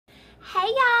Hey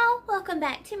y'all, welcome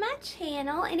back to my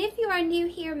channel, and if you are new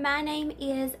here, my name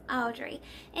is Audrey,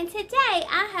 and today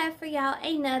I have for y'all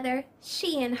another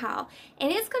Shein haul,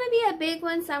 and it's going to be a big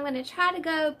one, so I'm going to try to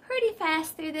go pretty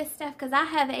fast through this stuff because I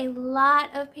have a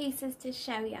lot of pieces to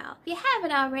show y'all. If you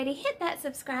haven't already, hit that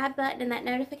subscribe button and that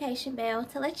notification bell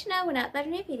to let you know when I upload a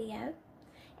new video,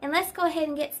 and let's go ahead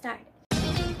and get started.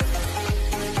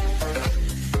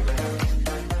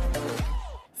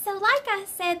 So like I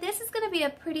said, this is going to be a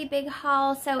pretty big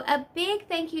haul, so a big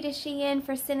thank you to Shein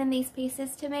for sending these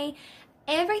pieces to me.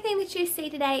 Everything that you see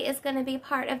today is going to be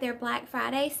part of their Black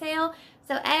Friday sale.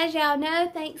 So as y'all know,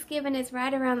 Thanksgiving is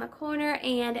right around the corner,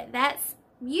 and that's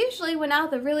usually when all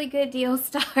the really good deals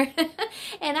start.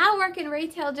 And I work in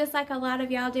retail just like a lot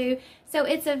of y'all do, so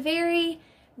it's a very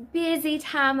busy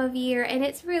time of year, and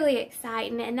it's really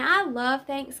exciting. And I love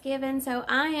Thanksgiving, so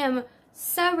I am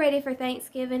so ready for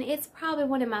Thanksgiving. It's probably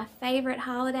one of my favorite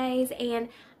holidays, and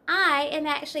I am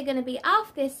actually going to be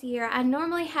off this year. I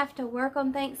normally have to work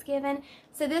on Thanksgiving,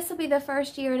 so this will be the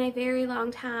first year in a very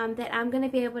long time that I'm going to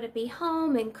be able to be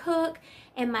home and cook,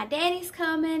 and my daddy's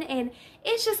coming, and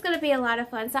it's just going to be a lot of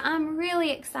fun. So I'm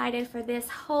really excited for this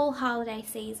whole holiday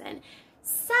season.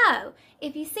 So,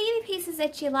 if you see any pieces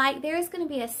that you like, there is going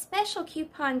to be a special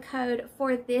coupon code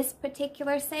for this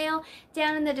particular sale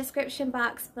down in the description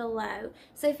box below.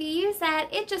 So if you use that,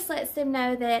 it just lets them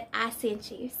know that I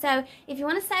sent you. So if you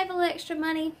want to save a little extra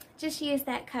money, just use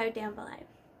that code down below.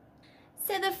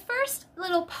 So the first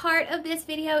little part of this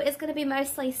video is going to be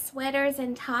mostly sweaters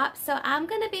and tops. So I'm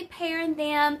going to be pairing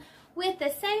them with the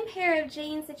same pair of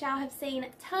jeans that y'all have seen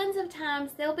tons of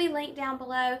times. They'll be linked down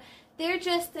below. They're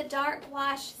just the dark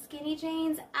wash skinny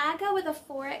jeans. I go with a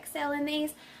 4XL in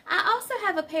these. I also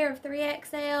have a pair of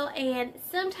 3XL, and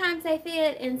sometimes they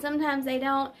fit and sometimes they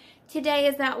don't. Today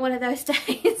is not one of those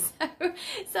days.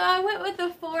 So I went with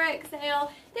the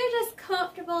 4XL. They're just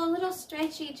comfortable, little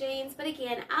stretchy jeans, but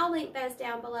again, I'll link those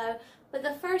down below. But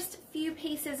the first few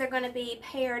pieces are going to be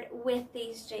paired with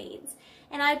these jeans.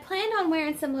 And I planned on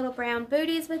wearing some little brown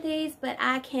booties with these, but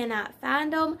I cannot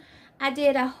find them. I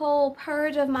did a whole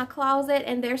purge of my closet,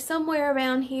 and they're somewhere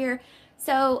around here.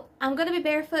 So I'm going to be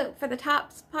barefoot for the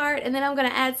tops part, and then I'm going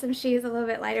to add some shoes a little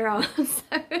bit later on.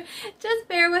 So just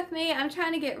bear with me. I'm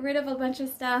trying to get rid of a bunch of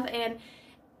stuff, and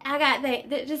I got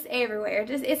that just everywhere.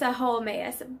 It's a whole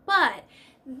mess. But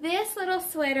this little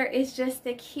sweater is just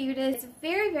the cutest. It's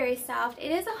very, very soft.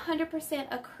 It is 100%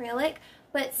 acrylic,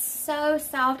 but so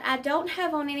soft. I don't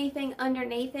have on anything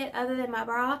underneath it other than my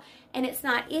bra, and it's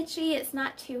not itchy, it's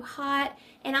not too hot.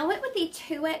 And I went with the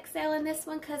 2XL in this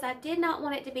one because I did not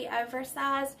want it to be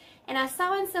oversized. And I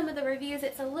saw in some of the reviews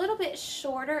it's a little bit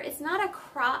shorter. It's not a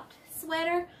cropped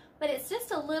sweater, but it's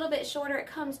just a little bit shorter. It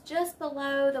comes just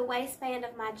below the waistband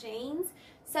of my jeans.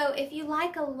 So if you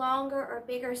like a longer or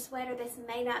bigger sweater, this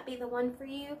may not be the one for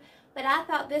you. But I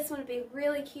thought this one would be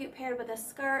really cute paired with a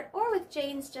skirt or with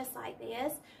jeans just like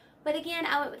this. But again,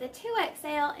 I went with the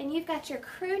 2XL, and you've got your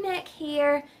crew neck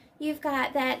here. You've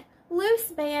got that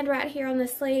loose band right here on the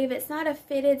sleeve. It's not a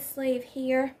fitted sleeve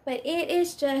here, but it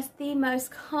is just the most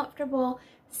comfortable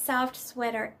soft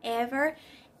sweater ever.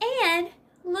 And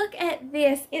look at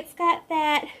this. It's got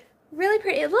that really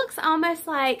pretty, it looks almost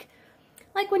like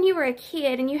when you were a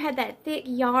kid and you had that thick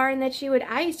yarn that you would,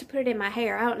 I used to put it in my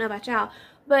hair. I don't know about y'all,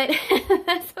 but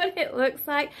that's what it looks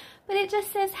like. But it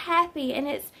just says happy, and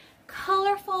it's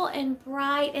colorful and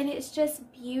bright, and it's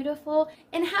just beautiful.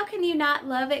 And how can you not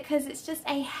love it? Because it's just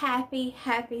a happy,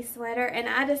 happy sweater, and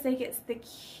I just think it's the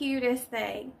cutest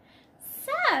thing.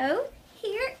 So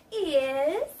here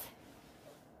is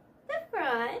the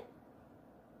front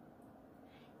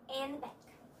and the back.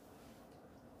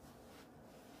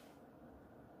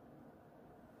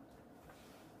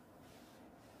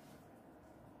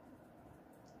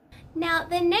 Now,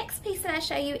 the next piece that I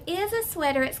show you is a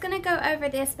sweater. It's going to go over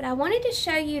this, but I wanted to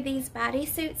show you these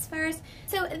bodysuits first.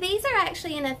 So these are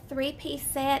actually in a 3-piece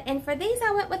set, and for these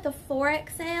I went with the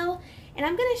 4XL, and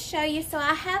I'm going to show you. So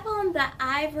I have on the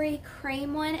ivory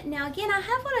cream one. Now again, I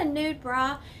have on a nude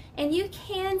bra, and you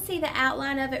can see the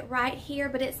outline of it right here,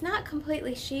 but it's not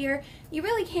completely sheer. You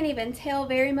really can't even tell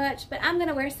very much, but I'm going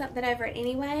to wear something over it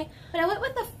anyway. But I went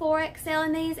with the 4XL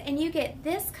in these, and you get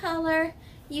this color,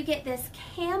 you get this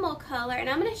camel color, and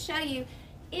I'm going to show you,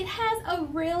 it has a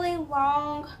really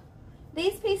long,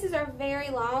 these pieces are very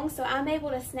long, so I'm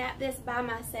able to snap this by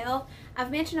myself. I've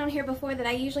mentioned on here before that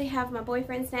I usually have my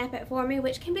boyfriend snap it for me,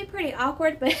 which can be pretty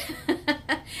awkward, but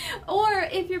or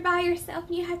if you're by yourself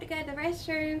and you have to go to the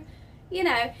restroom, you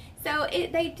know. So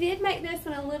they did make this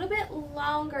one a little bit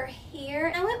longer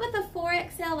here. I went with the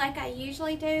 4XL like I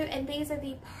usually do, and these are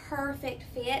the perfect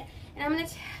fit. And I'm going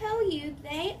to tell you,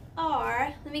 they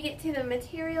are, let me get to the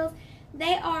materials.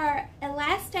 They are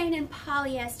elastane and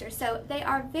polyester, so they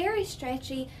are very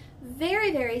stretchy,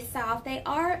 very, very soft. They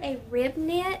are a rib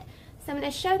knit, so I'm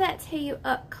going to show that to you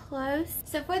up close.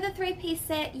 So for the 3-piece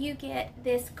set, you get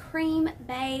this cream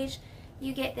beige,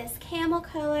 you get this camel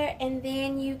color, and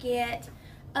then you get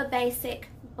a basic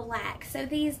black. So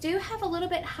these do have a little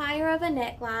bit higher of a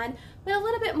neckline, but a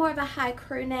little bit more of a high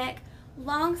crew neck,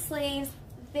 long sleeves,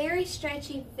 very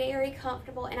stretchy, very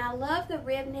comfortable, and I love the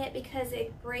rib knit because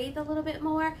it breathes a little bit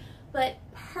more, but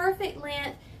perfect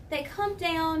length. They come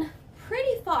down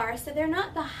pretty far, so they're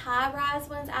not the high-rise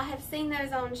ones. I have seen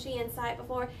those on Shein site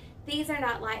before. These are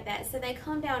not like that, so they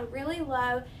come down really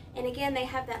low, and again, they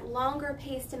have that longer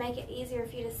piece to make it easier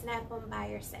for you to snap them by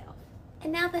yourself.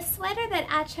 And now the sweater that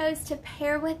I chose to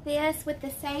pair with this, with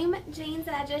the same jeans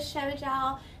that I just showed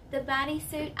y'all, the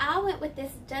bodysuit, I went with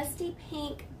this dusty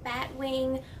pink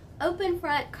Batwing open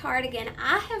front cardigan.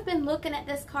 I have been looking at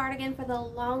this cardigan for the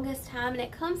longest time, and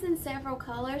it comes in several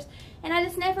colors, and I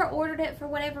just never ordered it for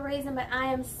whatever reason, but I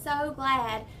am so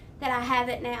glad that I have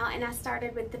it now, and I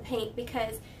started with the pink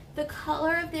because the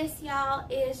color of this, y'all,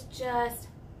 is just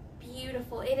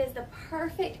beautiful. It is the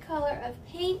perfect color of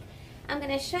pink. I'm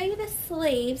going to show you the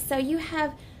sleeves. So you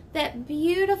have that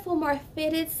beautiful, more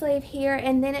fitted sleeve here,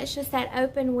 and then it's just that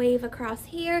open weave across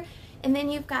here, and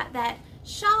then you've got that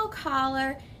shawl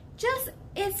collar.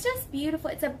 It's just beautiful.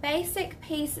 It's a basic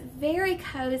piece, very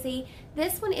cozy.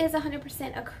 This one is 100%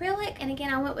 acrylic, and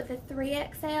again, I went with the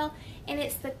 3XL, and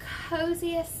it's the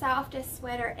coziest, softest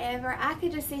sweater ever. I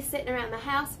could just see sitting around the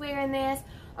house wearing this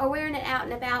or wearing it out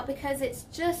and about because it's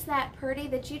just that pretty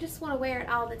that you just want to wear it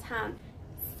all the time.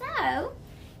 So,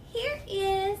 here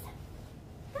is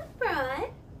the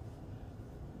front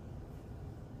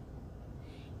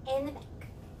and the back.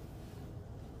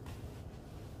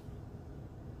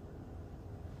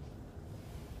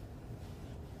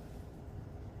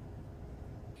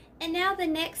 And now the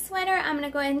next sweater, I'm going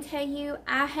to go ahead and tell you,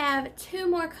 I have 2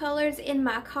 more colors in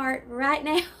my cart right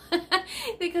now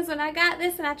because when I got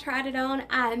this and I tried it on,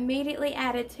 I immediately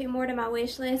added 2 more to my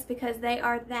wish list because they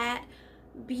are that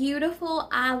beautiful.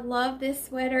 I love this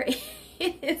sweater.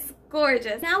 It is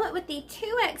gorgeous. Now I went with the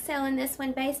 2XL in this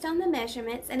one based on the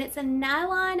measurements, and it's a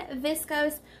nylon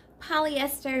viscose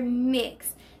polyester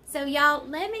mix. So y'all,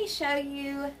 let me show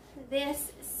you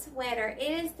this sweater.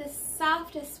 It is the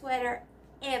softest sweater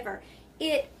ever.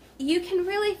 You can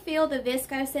really feel the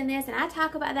viscose in this, and I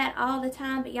talk about that all the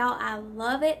time, but y'all, I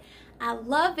love it. I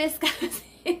love viscose.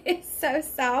 It's so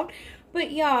soft.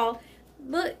 But y'all,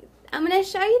 look, I'm going to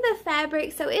show you the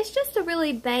fabric. So it's just a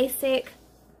really basic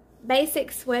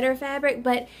sweater fabric,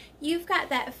 but you've got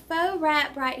that faux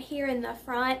wrap right here in the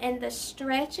front, and the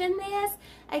stretch in this.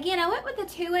 Again, I went with the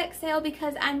 2XL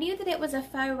because I knew that it was a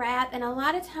faux wrap, and a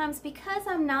lot of times because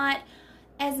I'm not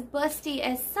as busty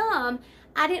as some,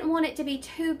 I didn't want it to be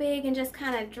too big and just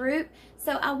kind of droop,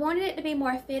 so I wanted it to be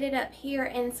more fitted up here,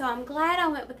 and so I'm glad I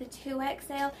went with the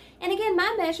 2XL. And again,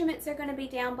 my measurements are going to be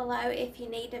down below if you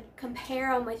need to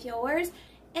compare them with yours.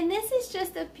 And this is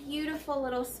just a beautiful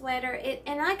little sweater.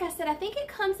 And like I said, I think it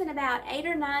comes in about 8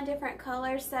 or 9 different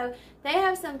colors, so they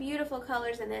have some beautiful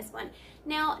colors in this one.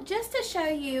 Now, just to show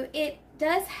you, it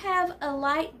does have a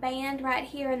light band right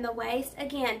here in the waist.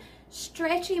 Again,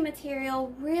 stretchy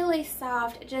material, really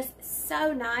soft, just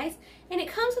so nice. And it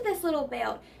comes with this little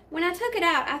belt. When I took it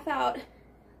out, I thought,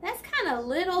 that's kind of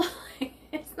little.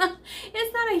 It's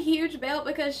not a huge belt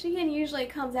because Shein usually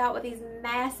comes out with these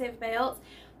massive belts.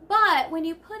 But when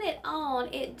you put it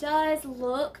on, it does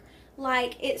look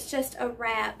like it's just a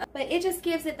wrap. But it just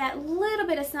gives it that little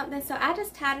bit of something. So I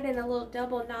just tied it in a little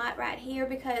double knot right here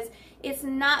because it's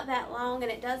not that long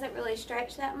and it doesn't really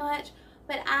stretch that much.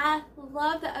 But I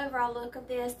love the overall look of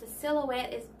this. The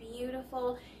silhouette is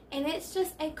beautiful, and it's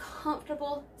just a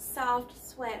comfortable, soft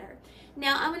sweater.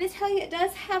 Now, I'm going to tell you, it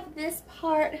does have this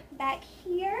part back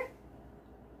here,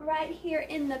 right here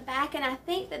in the back, and I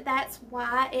think that that's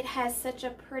why it has such a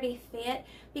pretty fit,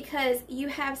 because you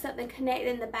have something connected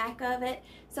in the back of it,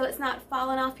 so it's not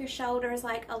falling off your shoulders.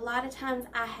 Like a lot of times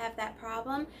I have that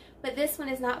problem, but this one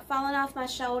is not falling off my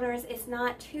shoulders. It's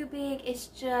not too big. It's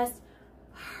just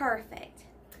perfect.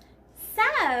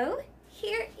 So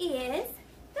here is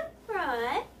the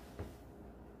front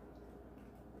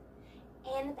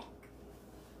and the back.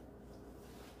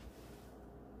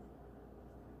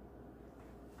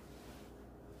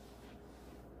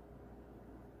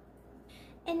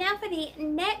 And now for the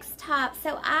next top.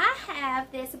 So I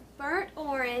have this burnt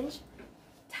orange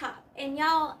top. And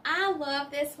y'all, I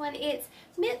love this one. It's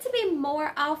meant to be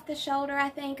more off the shoulder, I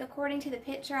think, according to the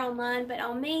picture online, but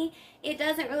on me, it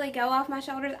doesn't really go off my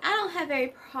shoulders. I don't have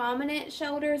very prominent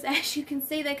shoulders. As you can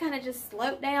see, they kind of just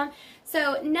slope down,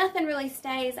 so nothing really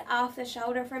stays off the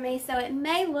shoulder for me, so it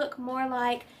may look more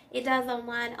like it does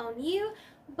online on you,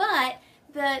 but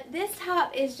this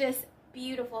top is just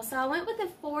beautiful. So I went with the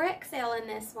 4XL in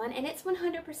this one, and it's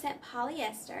 100%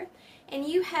 polyester, and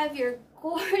you have your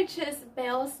gorgeous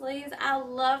bell sleeves. I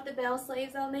love the bell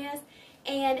sleeves on this,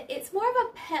 and it's more of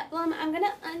a peplum. I'm going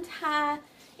to untie.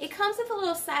 It comes with a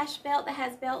little sash belt that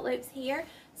has belt loops here,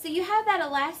 so you have that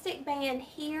elastic band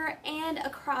here and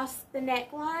across the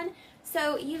neckline,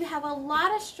 so you have a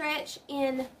lot of stretch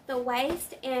in the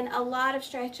waist and a lot of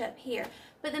stretch up here.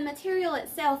 But the material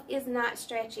itself is not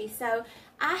stretchy, so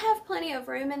I have plenty of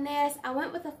room in this. I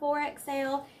went with a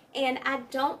 4XL, and I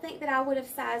don't think that I would have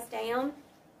sized down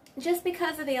just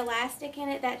because of the elastic in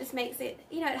it. That just makes it,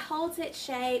 you know, it holds its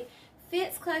shape,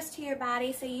 fits close to your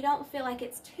body, so you don't feel like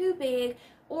it's too big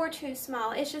or too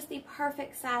small. It's just the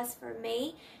perfect size for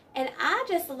me, and I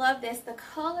just love this. The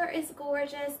color is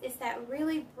gorgeous. It's that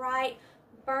really bright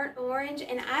burnt orange,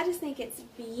 and I just think it's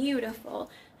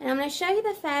beautiful. And I'm going to show you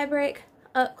the fabric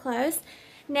up close.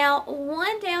 Now,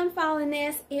 one downfall in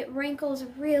this, it wrinkles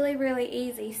really, really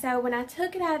easy. So when I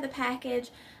took it out of the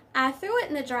package, I threw it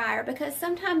in the dryer, because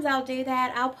sometimes I'll do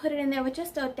that. I'll put it in there with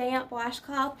just a damp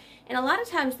washcloth, and a lot of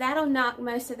times that'll knock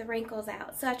most of the wrinkles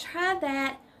out. So I tried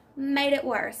that, made it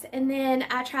worse. And then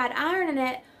I tried ironing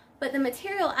it, but the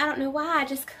material, I don't know why, I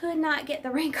just could not get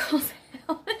the wrinkles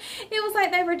out. It was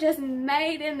like they were just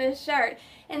made in this shirt.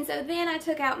 And so then I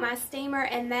took out my steamer,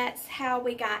 and that's how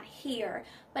we got here.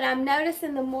 But I'm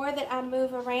noticing the more that I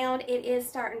move around, it is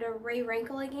starting to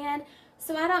re-wrinkle again.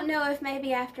 So I don't know if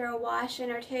maybe after a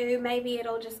washing or two, maybe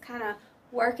it'll just kind of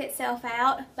work itself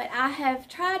out. But I have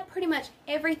tried pretty much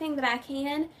everything that I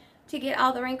can to get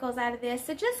all the wrinkles out of this.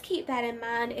 So just keep that in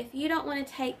mind. If you don't want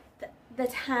to take the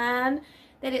time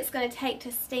that it's going to take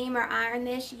to steam or iron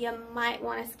this, you might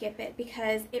want to skip it,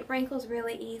 because it wrinkles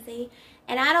really easy.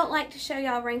 And I don't like to show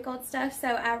y'all wrinkled stuff, so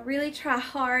I really try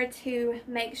hard to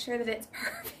make sure that it's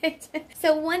perfect.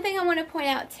 So one thing I want to point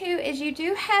out too is you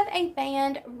do have a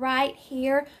band right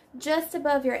here just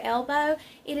above your elbow.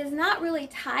 It is not really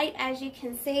tight, as you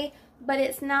can see, but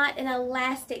it's not an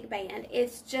elastic band.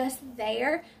 It's just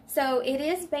there. So it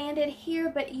is banded here,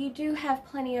 but you do have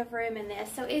plenty of room in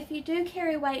this. So if you do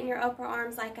carry weight in your upper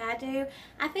arms like I do,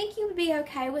 I think you would be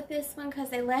okay with this one,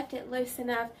 because they left it loose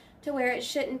enough to where it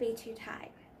shouldn't be too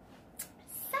tight.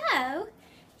 So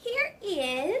here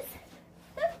is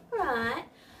the front.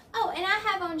 Oh, and I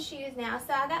have on shoes now.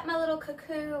 So I got my little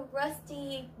cuckoo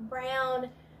rusty brown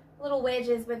little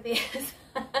wedges with this.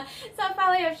 So I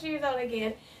finally have shoes on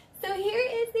again. So here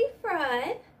is the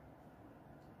front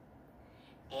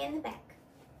and the back.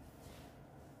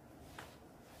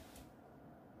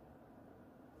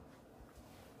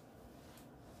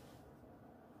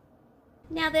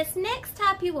 Now this next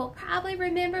top you will probably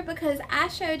remember, because I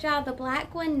showed y'all the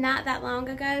black one not that long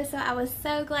ago, so I was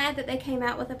so glad that they came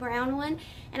out with a brown one.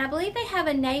 And I believe they have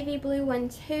a navy blue one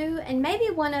too, and maybe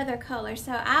one other color,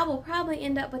 so I will probably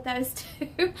end up with those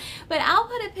two. But I'll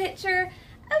put a picture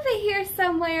over here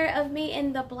somewhere of me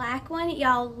in the black one.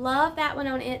 Y'all love that one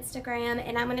on Instagram,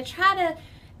 and I'm going to try to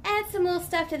add some little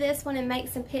stuff to this one and make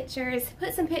some pictures,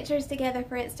 put some pictures together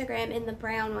for Instagram in the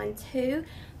brown one too.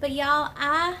 But y'all,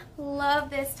 I love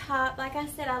this top. Like I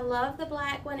said, I love the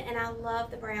black one and I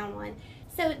love the brown one.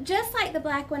 So just like the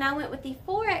black one, I went with the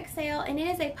 4XL, and it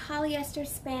is a polyester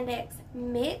spandex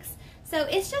mix. So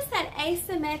it's just that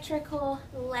asymmetrical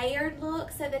layered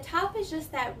look. So the top is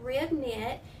just that rib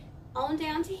knit on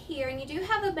down to here, and you do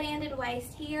have a banded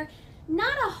waist here.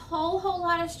 Not a whole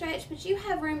lot of stretch, but you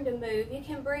have room to move. You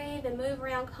can breathe and move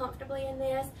around comfortably in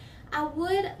this. I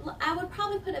would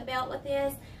probably put a belt with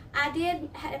this. I did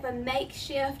have a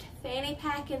makeshift fanny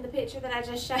pack in the picture that I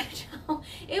just showed y'all.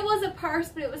 It was a purse,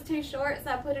 but it was too short,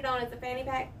 so I put it on as a fanny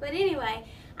pack. But anyway,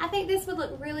 I think this would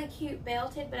look really cute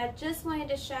belted, but I just wanted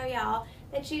to show y'all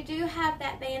that you do have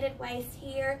that banded waist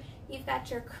here. You've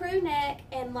got your crew neck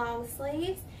and long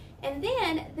sleeves. And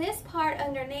then this part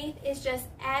underneath is just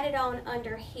added on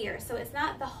under here. So it's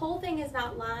not, the whole thing is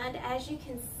not lined. As you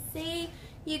can see,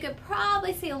 you could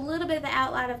probably see a little bit of the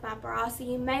outline of my bra, so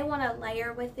you may want to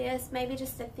layer with this, maybe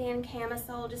just a thin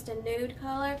camisole, just a nude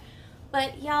color.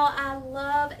 But y'all, I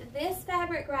love this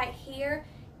fabric right here.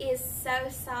 Is so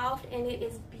soft and it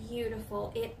is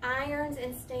beautiful. It irons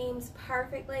and steams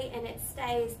perfectly, and it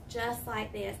stays just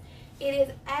like this. It is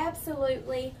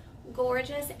absolutely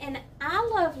gorgeous, and I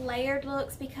love layered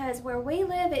looks because where we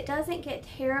live it doesn't get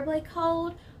terribly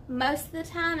cold most of the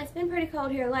time. It's been pretty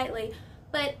cold here lately,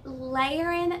 but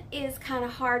layering is kind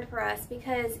of hard for us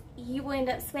because you will end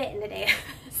up sweating to death.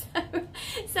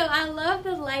 so I love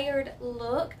the layered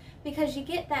look because you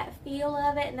get that feel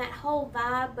of it and that whole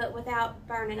vibe, but without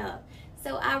burning up.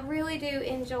 So I really do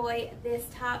enjoy this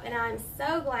top, and I'm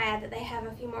so glad that they have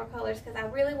a few more colors because I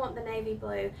really want the navy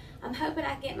blue. I'm hoping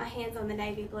I can get my hands on the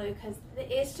navy blue because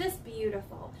it's just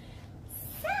beautiful.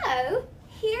 So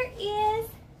here is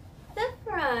the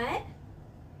front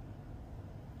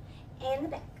and the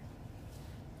back.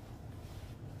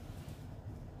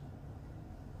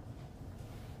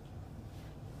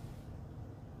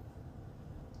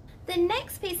 The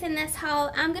next piece in this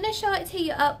haul, I'm going to show it to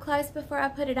you up close before I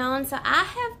put it on. So I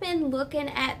have been looking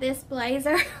at this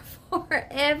blazer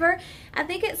forever. I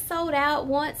think it sold out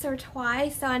once or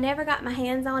twice, so I never got my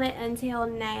hands on it until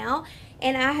now.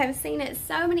 And I have seen it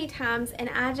so many times, and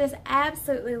I just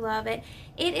absolutely love it.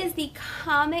 It is the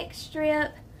comic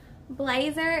strip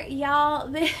blazer. Y'all,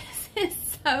 this is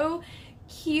so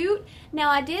cute. Now,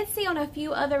 I did see on a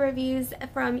few other reviews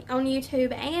on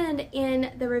YouTube and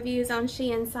in the reviews on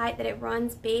Shein site that it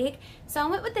runs big. So I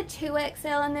went with the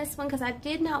 2XL in this one because I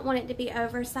did not want it to be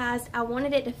oversized. I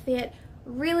wanted it to fit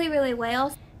really, really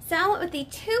well. So I went with the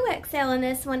 2XL in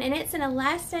this one, and it's an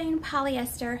elastane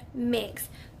polyester mix.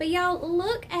 But y'all,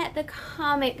 look at the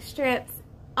comic strips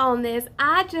on this.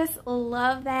 I just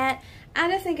love that. I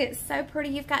just think it's so pretty.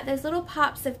 You've got those little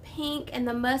pops of pink and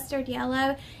the mustard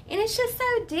yellow, and it's just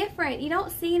so different. You don't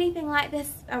see anything like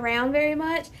this around very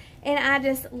much, and I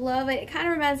just love it. It kind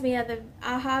of reminds me of the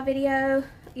Aha video.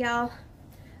 Y'all,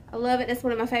 I love it. It's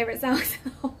one of my favorite songs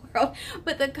in the whole world.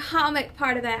 But the comic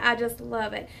part of that, I just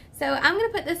love it. So I'm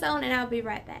going to put this on, and I'll be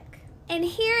right back. And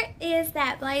here is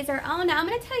that blazer on. Now, I'm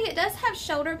going to tell you, it does have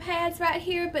shoulder pads right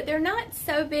here, but they're not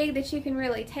so big that you can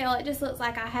really tell. It just looks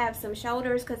like I have some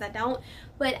shoulders because I don't.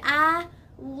 But I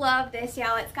love this,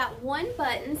 y'all. It's got one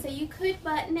button, so you could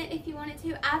button it if you wanted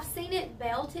to. I've seen it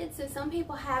belted, so some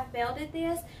people have belted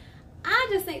this. I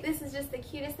just think this is just the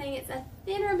cutest thing. It's a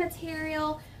thinner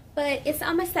material, but it's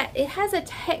almost that, it has a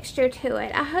texture to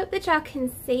it. I hope that y'all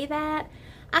can see that.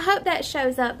 I hope that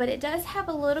shows up, but it does have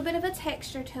a little bit of a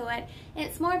texture to it, and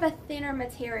it's more of a thinner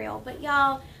material. But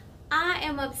y'all, I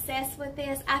am obsessed with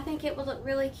this. I think it would look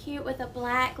really cute with a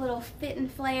black little fit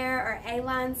and flare or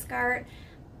A-line skirt.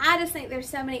 I just think there's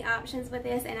so many options with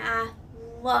this, and I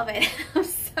love it. I'm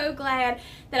so glad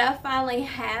that I finally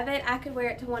have it. I could wear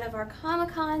it to one of our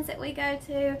Comic-Cons that we go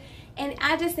to, and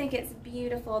I just think it's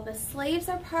beautiful. The sleeves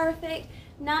are perfect,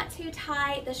 not too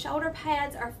tight. The shoulder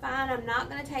pads are fine. I'm not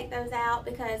going to take those out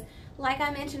because, like I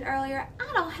mentioned earlier,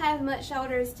 I don't have much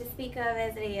shoulders to speak of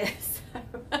as it is.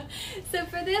 So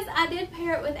for this, I did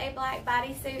pair it with a black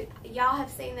bodysuit. Y'all have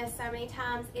seen this so many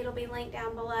times. It'll be linked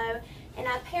down below. And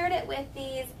I paired it with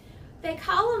these, they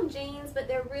call them jeans, but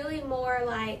they're really more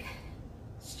like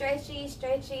stretchy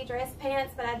dress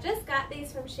pants. But I just got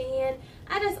these from Shein.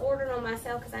 I just ordered them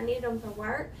myself because I needed them for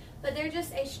work. But they're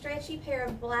just a stretchy pair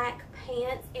of black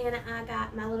pants, and I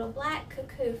got my little black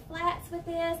cuckoo flats with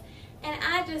this, and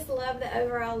I just love the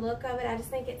overall look of it. I just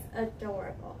think it's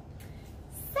adorable.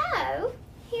 So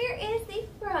here is the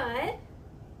front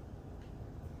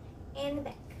and the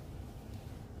back.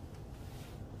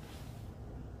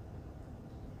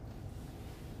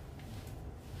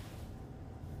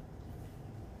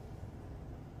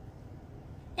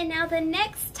 And now the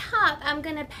next top I'm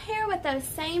going to pair with those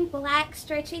same black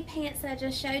stretchy pants that I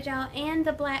just showed y'all and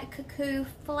the black cuckoo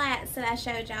flats that I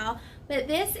showed y'all. But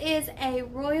this is a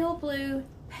royal blue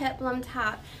peplum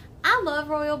top. I love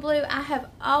royal blue. I have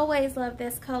always loved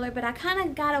this color, but I kind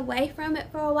of got away from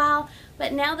it for a while.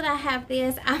 But now that I have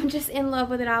this, I'm just in love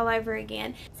with it all over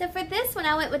again. So for this one,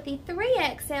 I went with the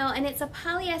 3XL, and it's a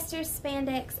polyester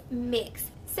spandex mix.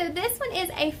 So this one is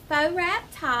a faux wrap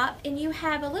top, and you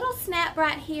have a little snap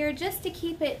right here just to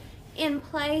keep it in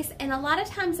place, and a lot of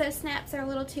times those snaps are a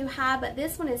little too high, but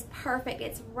this one is perfect.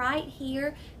 It's right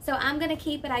here, so I'm going to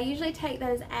keep it. I usually take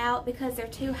those out because they're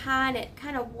too high and it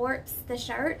kind of warps the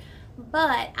shirt,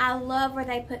 but I love where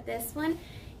they put this one.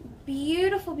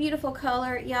 Beautiful, beautiful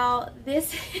color, y'all.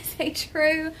 This is a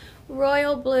true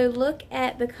royal blue. Look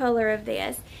at the color of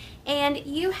this. And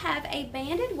you have a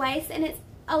banded waist, and it's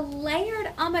a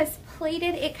layered, almost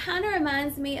pleated. It kind of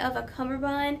reminds me of a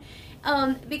cummerbund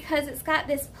because it's got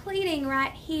this pleating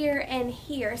right here and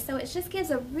here, so it just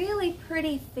gives a really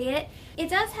pretty fit. It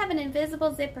does have an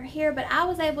invisible zipper here, but I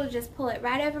was able to just pull it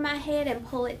right over my head and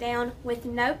pull it down with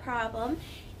no problem.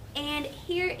 And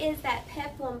here is that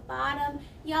peplum bottom.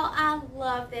 Y'all, I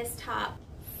love this top.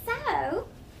 So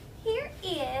here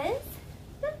is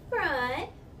the front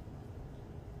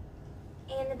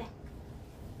and the back.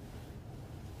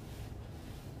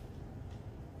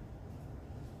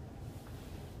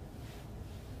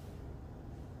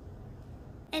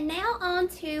 And now on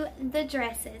to the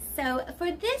dresses. So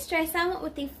for this dress, I went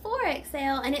with the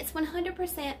 4XL, and it's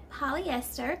 100%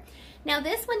 polyester. Now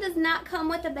this one does not come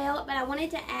with a belt, but I wanted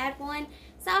to add one.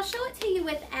 So I'll show it to you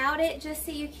without it, just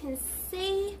so you can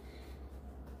see.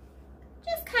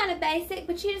 Just kind of basic,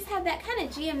 but you just have that kind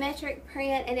of geometric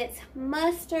print, and it's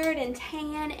mustard and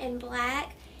tan and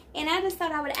black. And I just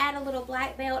thought I would add a little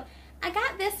black belt. I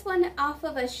got this one off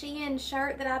of a Shein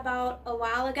shirt that I bought a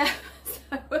while ago.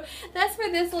 So that's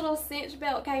where this little cinch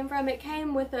belt came from. It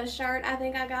came with a shirt I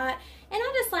think I got. And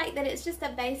I just like that it's just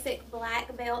a basic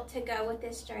black belt to go with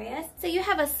this dress. So you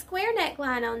have a square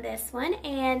neckline on this one,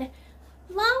 and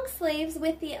long sleeves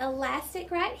with the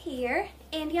elastic right here.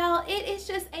 And y'all, it is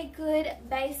just a good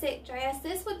basic dress.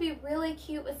 This would be really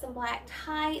cute with some black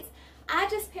tights. I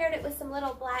just paired it with some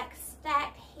little black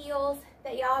stacked heels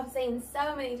that y'all have seen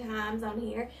so many times on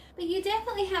here. But you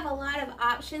definitely have a lot of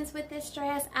options with this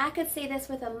dress. I could see this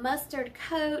with a mustard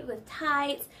coat, with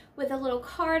tights, with a little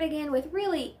cardigan, with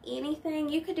really anything.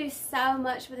 You could do so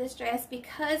much with this dress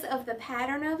because of the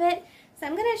pattern of it. So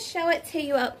I'm going to show it to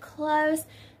you up close.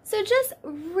 So just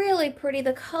really pretty.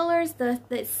 The colors,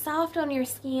 it's soft on your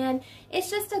skin.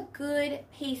 It's just a good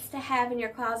piece to have in your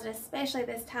closet, especially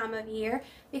this time of year,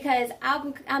 because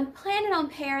I'm planning on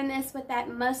pairing this with that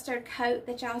mustard coat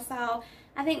that y'all saw,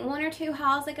 I think 1 or 2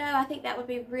 hauls ago. I think that would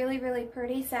be really, really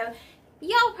pretty. So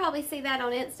y'all probably see that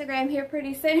on Instagram here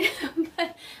pretty soon.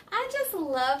 But I just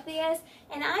love this,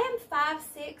 and I am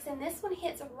 5'6", and this one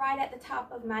hits right at the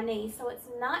top of my knee. So it's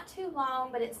not too long,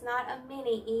 but it's not a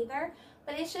mini either.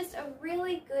 But it's just a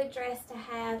really good dress to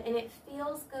have, and it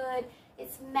feels good,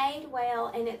 it's made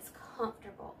well, and it's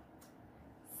comfortable.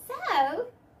 So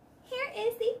here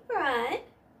is the front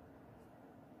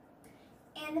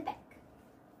and the back.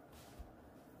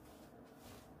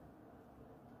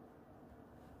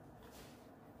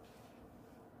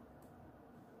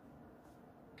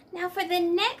 Now for the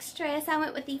next dress, I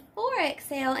went with the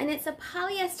 4XL, and it's a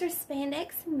polyester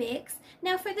spandex mix.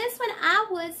 Now for this one, I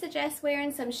would suggest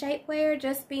wearing some shapewear,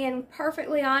 just being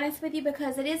perfectly honest with you,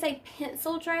 because it is a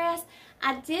pencil dress.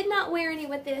 I did not wear any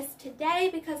with this today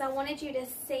because I wanted you to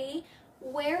see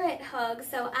where it hugs.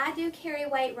 So I do carry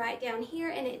weight right down here,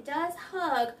 and it does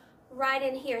hug right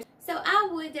in here. So I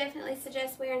would definitely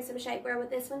suggest wearing some shapewear with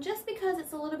this one, just because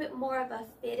it's a little bit more of a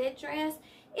fitted dress.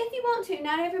 If you want to,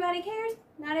 not everybody cares,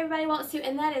 not everybody wants to,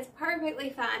 and that is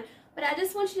perfectly fine. But I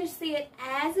just want you to see it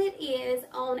as it is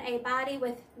on a body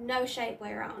with no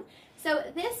shapewear on. So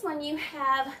this one, you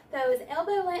have those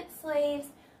elbow length sleeves,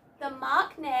 the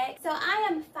mock neck. So I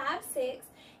am 5'6",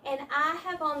 and I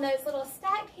have on those little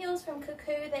stacked heels from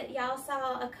Cuckoo that y'all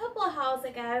saw a couple of hauls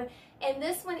ago. And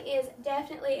this one is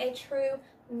definitely a true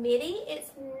midi.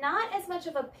 It's not as much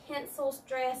of a pencil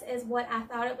dress as what I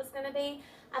thought it was going to be.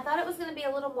 I thought it was going to be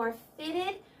a little more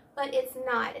fitted, but it's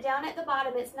not. Down at the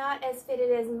bottom, it's not as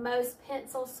fitted as most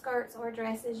pencil skirts or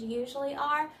dresses usually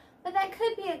are, but that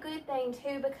could be a good thing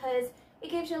too, because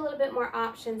it gives you a little bit more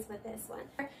options with this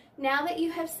one. Now that you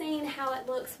have seen how it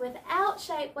looks without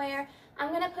shapewear, I'm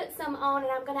going to put some on,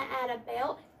 and I'm going to add a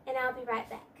belt, and I'll be right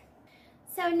back.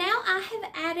 So now I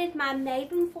have added my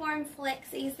Maidenform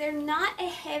Flexies. They're not a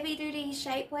heavy duty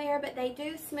shapewear, but they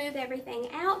do smooth everything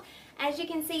out. As you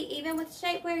can see, even with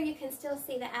shapewear, you can still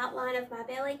see the outline of my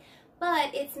belly,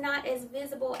 but it's not as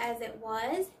visible as it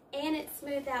was, and it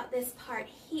smoothed out this part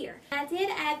here. I did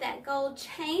add that gold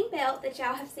chain belt that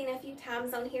y'all have seen a few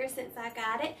times on here since I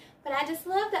got it, but I just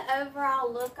love the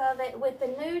overall look of it with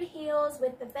the nude heels,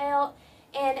 with the belt.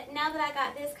 And now that I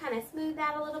got this kind of smoothed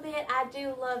out a little bit, I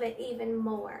do love it even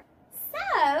more.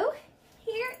 So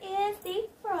here is the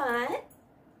front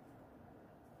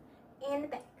and the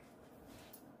back.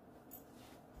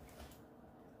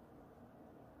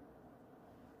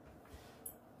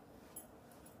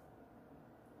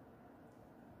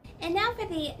 And now for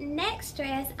the next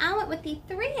dress, I went with the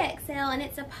 3XL, and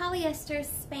it's a polyester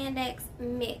spandex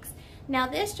mix. Now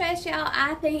this dress, y'all,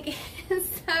 I think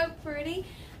is so pretty.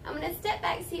 I'm going to step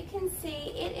back so you can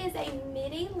see it is a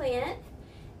midi length,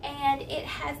 and it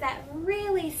has that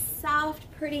really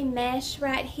soft, pretty mesh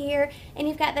right here. And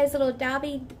you've got those little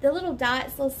the little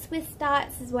dots, little Swiss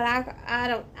dots is what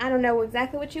I don't know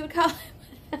exactly what you would call it.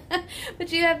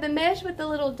 But you have the mesh with the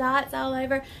little dots all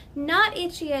over. Not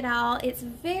itchy at all. It's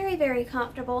very, very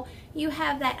comfortable. You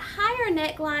have that higher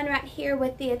neckline right here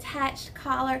with the attached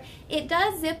collar. It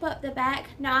does zip up the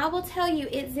back. Now I will tell you,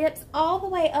 it zips all the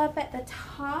way up at the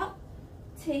top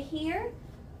to here.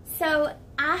 So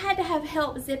I had to have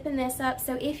help zipping this up.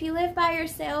 So if you live by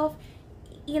yourself,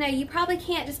 you know, you probably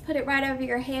can't just put it right over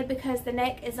your head because the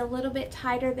neck is a little bit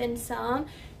tighter than some.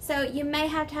 So you may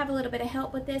have to have a little bit of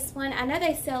help with this one. I know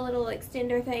they sell little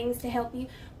extender things to help you,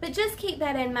 but just keep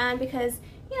that in mind because,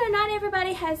 you know, not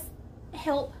everybody has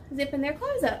help zipping their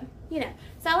clothes up, you know.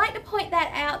 So I like to point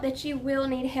that out, that you will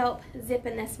need help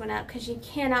zipping this one up because you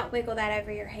cannot wiggle that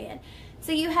over your head.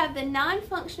 So you have the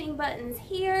non-functioning buttons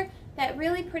here, that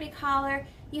really pretty collar.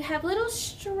 You have little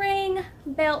string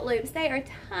belt loops. They are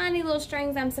tiny little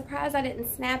strings. I'm surprised I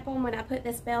didn't snap them when I put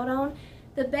this belt on.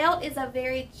 The belt is a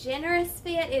very generous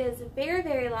fit. It is very,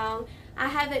 very long. I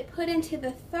have it put into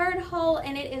the 3rd hole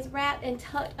and it is wrapped and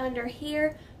tucked under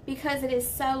here because it is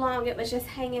so long it was just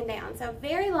hanging down. So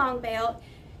very long belt.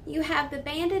 You have the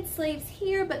banded sleeves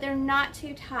here, but they're not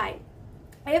too tight.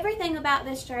 Everything about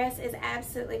this dress is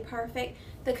absolutely perfect.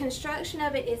 The construction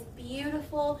of it is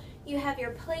beautiful. You have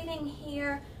your pleating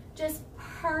here, just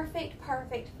perfect,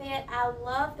 perfect fit. I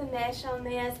love the mesh on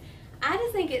this. I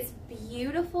just think it's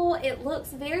beautiful. It looks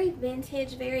very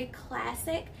vintage, very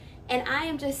classic, and I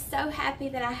am just so happy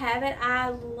that I have it. I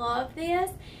love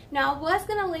this. Now, I was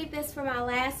going to leave this for my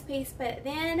last piece, but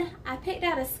then I picked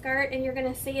out a skirt, and you're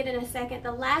going to see it in a second.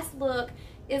 The last look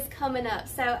is coming up,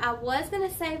 so I was going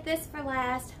to save this for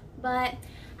last, but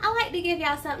I like to give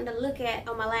y'all something to look at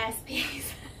on my last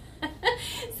piece.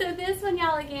 So this one,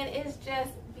 y'all, again, is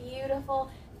just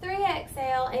beautiful.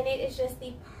 3XL, and it is just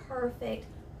the perfect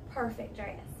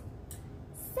dress.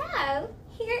 So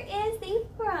here is the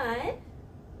front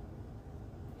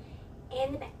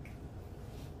and the back.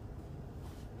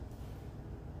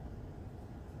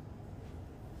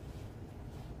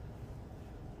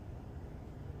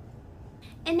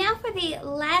 And now for the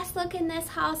last look in this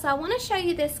haul. So I want to show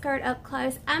you this skirt up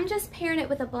close. I'm just pairing it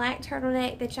with a black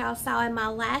turtleneck that y'all saw in my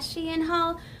last Shein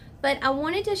haul, but I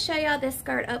wanted to show y'all this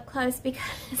skirt up close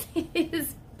because it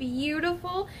is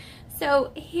beautiful.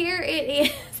 So here it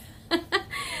is.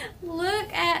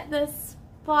 Look at the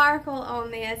sparkle on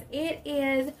this. It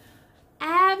is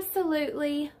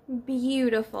absolutely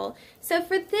beautiful. So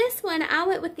for this one, I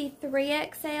went with the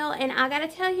 3XL, and I gotta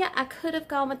tell you, I could have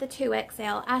gone with the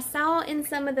 2XL. I saw in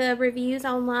some of the reviews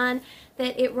online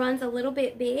that it runs a little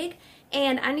bit big,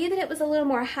 and I knew that it was a little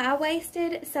more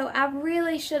high-waisted, so I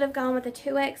really should have gone with the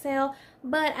 2XL,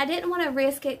 but I didn't want to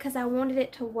risk it because I wanted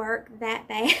it to work that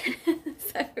bad.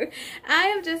 So I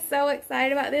am just so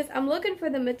excited about this. I'm looking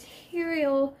for the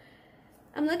material.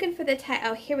 I'm looking for the tag.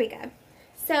 Oh, here we go.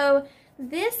 So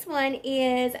this one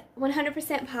is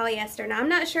 100% polyester. Now, I'm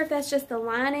not sure if that's just the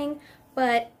lining,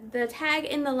 but the tag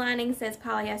in the lining says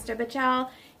polyester. But y'all,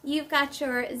 you've got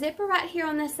your zipper right here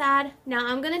on the side. Now,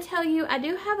 I'm going to tell you, I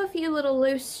do have a few little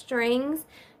loose strings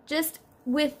just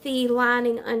with the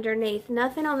lining underneath.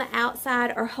 Nothing on the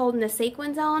outside or holding the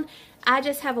sequins on. I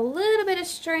just have a little bit of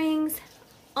strings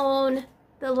on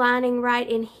the lining right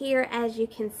in here, as you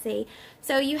can see.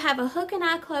 So you have a hook and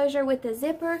eye closure with the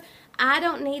zipper. I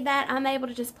don't need that. I'm able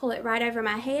to just pull it right over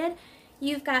my head.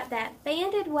 You've got that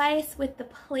banded waist with the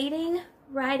pleating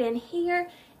right in here,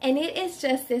 and it is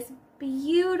just this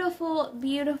beautiful,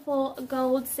 beautiful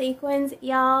gold sequins.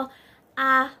 Y'all,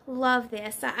 I love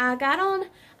this. So I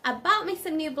bought me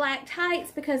some new black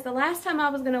tights because the last time I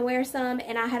was going to wear some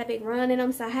and I had a big run in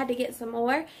them, so I had to get some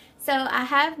more. So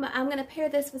I'm going to pair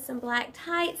this with some black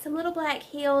tights, some little black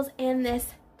heels, and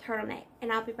this turtleneck,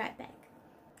 and I'll be right back.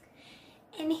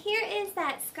 And here is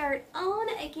that skirt on.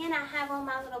 Again, I have on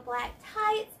my little black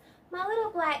tights, my little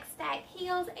black stacked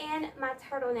heels, and my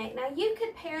turtleneck. Now, you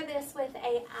could pair this with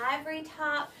a ivory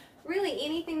top, really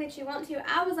anything that you want to.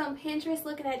 I was on Pinterest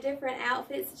looking at different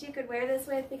outfits that you could wear this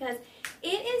with because it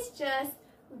is just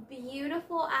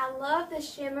beautiful. I love the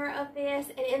shimmer of this,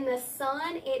 and in the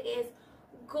sun, it is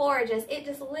gorgeous. It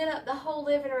just lit up the whole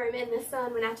living room in the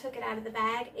sun when I took it out of the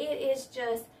bag. It is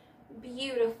just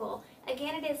beautiful.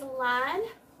 Again, it is lined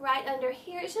right under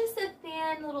here. It's just a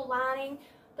thin little lining,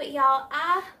 but y'all,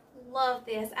 I love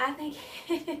this. I think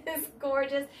it is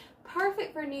gorgeous.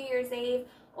 Perfect for New Year's Eve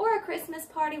or a Christmas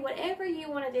party. Whatever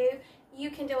you want to do, you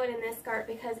can do it in this skirt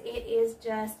because it is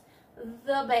just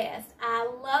the best. I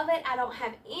love it. I don't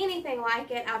have anything like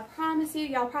it. I promise you,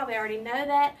 y'all probably already know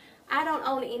that. I don't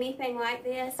own anything like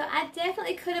this. So I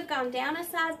definitely could have gone down a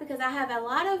size because I have a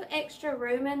lot of extra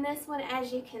room in this one,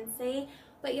 as you can see.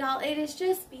 But y'all, it is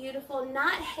just beautiful.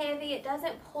 Not heavy. It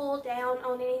doesn't pull down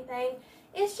on anything.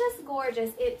 It's just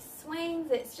gorgeous. It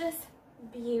swings. It's just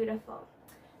beautiful.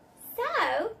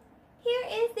 So here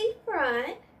is the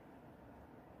front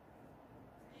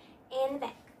and the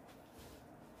back.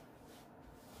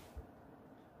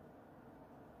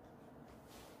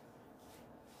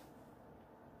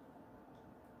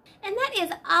 And that is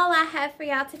all I have for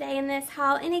y'all today in this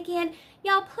haul. And again,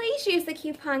 Y'all, please use the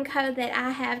coupon code that I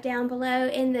have down below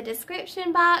in the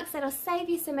description box. That'll save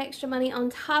you some extra money on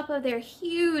top of their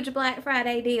huge Black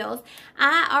Friday deals.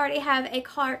 I already have a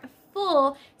cart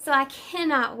full, so I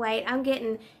cannot wait. I'm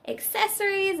getting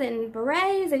accessories and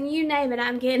berets and you name it,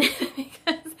 I'm getting it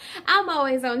because I'm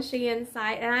always on Shein's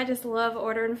site and I just love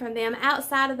ordering from them.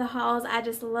 Outside of the hauls, I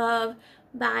just love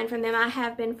buying from them. I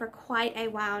have been for quite a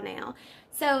while now.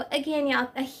 So again, y'all,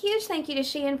 a huge thank you to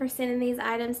Shein for sending these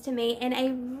items to me, and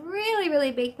a really,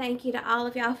 really big thank you to all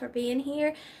of y'all for being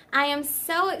here. I am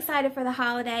so excited for the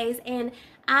holidays, and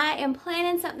I am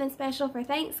planning something special for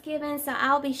Thanksgiving, so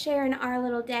I'll be sharing our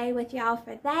little day with y'all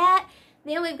for that.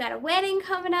 Then we've got a wedding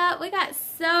coming up. We got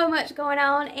so much going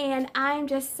on, and I'm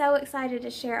just so excited to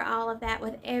share all of that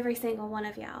with every single one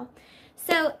of y'all.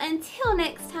 So until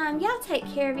next time, y'all take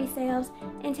care of yourselves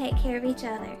and take care of each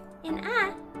other. And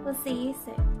I will see you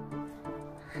soon.